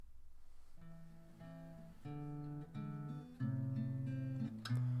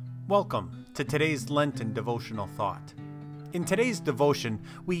Welcome to today's Lenten devotional thought. In today's devotion,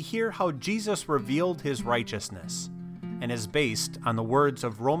 we hear how Jesus revealed his righteousness, and is based on the words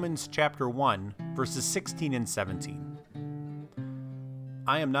of Romans chapter 1, verses 16 and 17.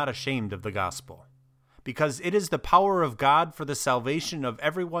 I am not ashamed of the gospel, because it is the power of God for the salvation of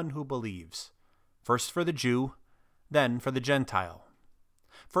everyone who believes, first for the Jew, then for the Gentile.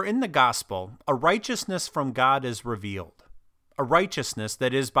 For in the gospel, a righteousness from God is revealed, a righteousness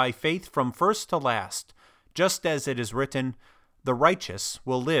that is by faith from first to last, just as it is written, "The righteous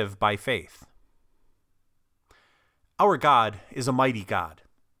will live by faith." Our God is a mighty God.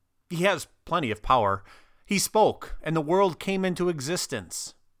 He has plenty of power. He spoke, and the world came into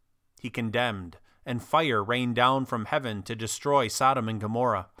existence. He condemned, and fire rained down from heaven to destroy Sodom and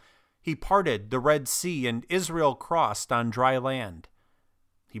Gomorrah. He parted the Red Sea, and Israel crossed on dry land.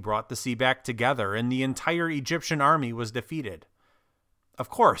 He brought the sea back together, and the entire Egyptian army was defeated. Of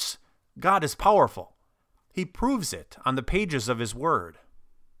course, God is powerful. He proves it on the pages of his word.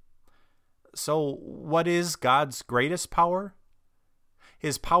 So, what is God's greatest power?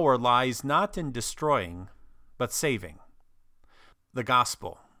 His power lies not in destroying, but saving. The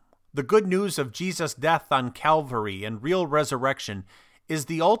gospel, the good news of Jesus' death on Calvary and real resurrection, is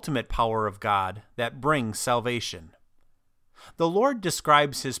the ultimate power of God that brings salvation. The Lord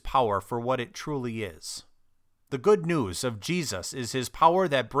describes his power for what it truly is. The good news of Jesus is his power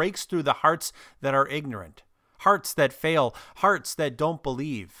that breaks through the hearts that are ignorant, hearts that fail, hearts that don't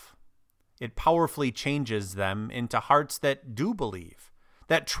believe. It powerfully changes them into hearts that do believe,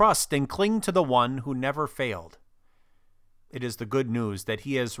 that trust and cling to the one who never failed. It is the good news that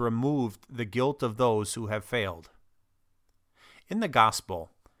he has removed the guilt of those who have failed. In the gospel,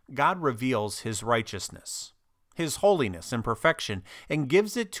 God reveals his righteousness, his holiness and perfection, and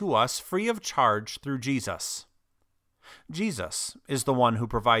gives it to us free of charge through Jesus. Jesus is the one who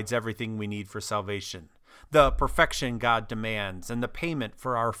provides everything we need for salvation, the perfection God demands, and the payment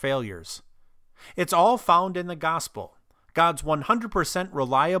for our failures. It's all found in the gospel, God's 100%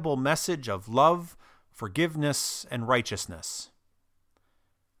 reliable message of love, forgiveness, and righteousness.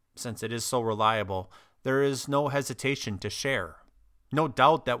 Since it is so reliable, there is no hesitation to share, no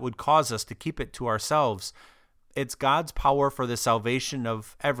doubt that would cause us to keep it to ourselves. It's God's power for the salvation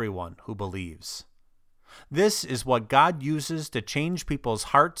of everyone who believes. This is what God uses to change people's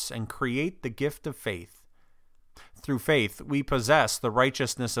hearts and create the gift of faith. Through faith, we possess the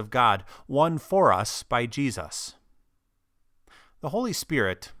righteousness of God, won for us by Jesus. The Holy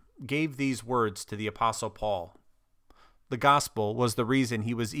Spirit gave these words to the Apostle Paul. The gospel was the reason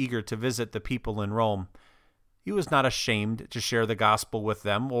he was eager to visit the people in Rome. He was not ashamed to share the gospel with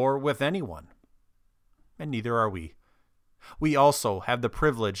them or with anyone. And neither are we. We also have the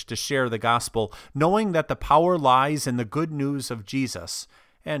privilege to share the gospel, knowing that the power lies in the good news of Jesus,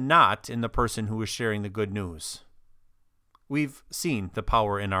 and not in the person who is sharing the good news. We've seen the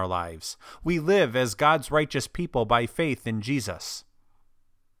power in our lives. We live as God's righteous people by faith in Jesus.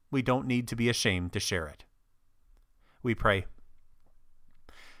 We don't need to be ashamed to share it. We pray.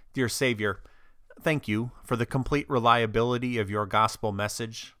 Dear Savior, thank you for the complete reliability of your gospel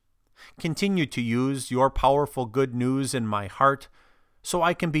message. Continue to use your powerful good news in my heart so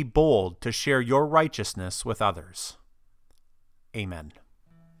I can be bold to share your righteousness with others. Amen.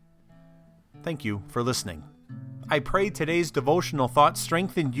 Thank you for listening. I pray today's devotional thought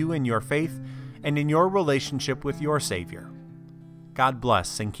strengthened you in your faith and in your relationship with your Savior. God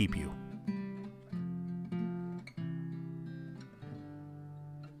bless and keep you.